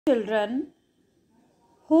Children,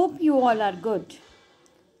 hope you all are good.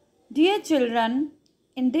 Dear children,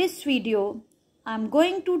 in this video, I am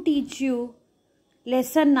going to teach you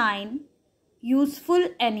lesson 9, useful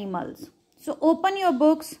animals. So open your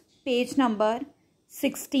books, page number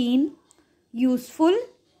 16, useful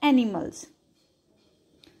animals.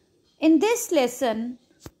 In this lesson,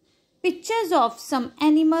 pictures of some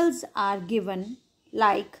animals are given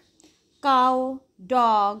like cow,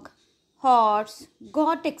 dog, horse,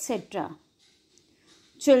 goat, etc.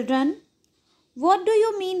 Children, what do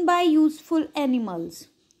you mean by useful animals?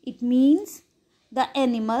 It means the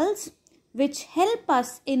animals which help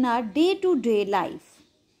us in our day-to-day life.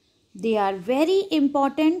 They are very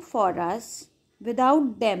important for us.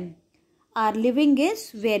 Without them, our living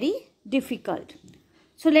is very difficult.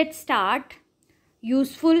 So let's start.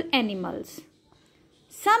 Useful animals.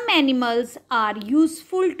 Some animals are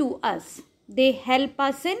useful to us. They help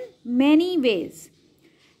us in many ways.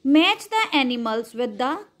 Match the animals with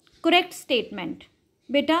the correct statement.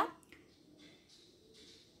 Beta,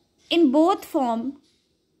 in both form,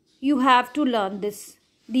 you have to learn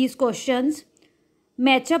these questions.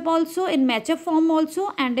 Match up also, in match up form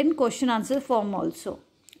also, and in question answer form also.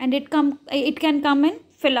 And it can come in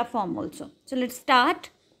fill up form also. So let's start.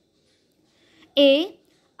 A,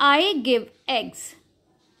 I give eggs.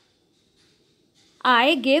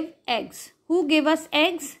 I give eggs. Who gave us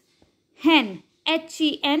eggs? Hen.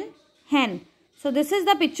 H-E-N. Hen. So this is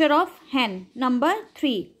the picture of hen. Number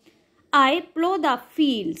 3. I plow the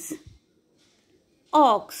fields.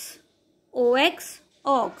 Ox. O-X.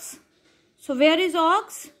 Ox. So where is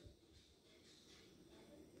ox?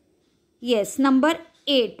 Yes, number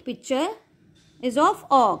 8 picture is of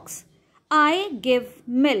ox. I give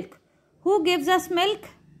milk. Who gives us milk?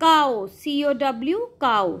 Cow. C-O-W.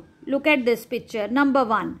 Cow. Look at this picture. Number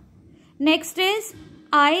 1. Next is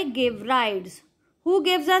I give rides. Who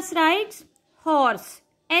gives us rides? Horse.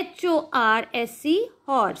 H-O-R-S-E.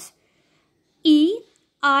 Horse. E.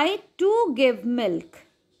 I too give milk.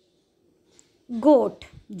 Goat.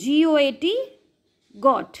 G-O-A-T.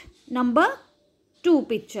 Goat. Number 2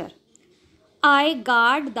 picture. I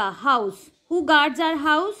guard the house. Who guards our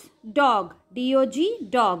house? Dog. D-O-G.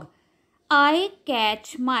 Dog. I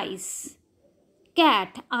catch mice.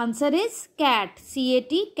 Cat. Answer is cat.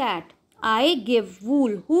 C-A-T. Cat. I give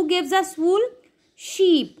wool. Who gives us wool?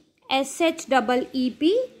 Sheep.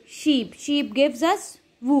 S-H-E-E-P. Sheep. Sheep gives us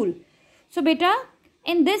wool. So beta,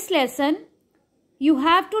 in this lesson, you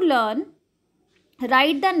have to learn,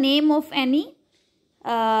 write the name of any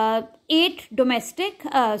 8 domestic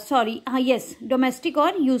or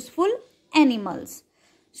useful animals.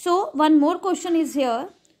 So one more question is here.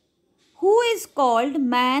 Who is called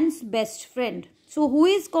man's best friend? So who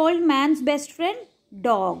is called man's best friend?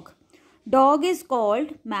 Dog. Dog is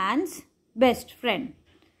called man's best friend.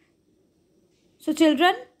 So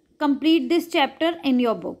children, complete this chapter in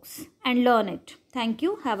your books and learn it. Thank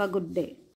you. Have a good day.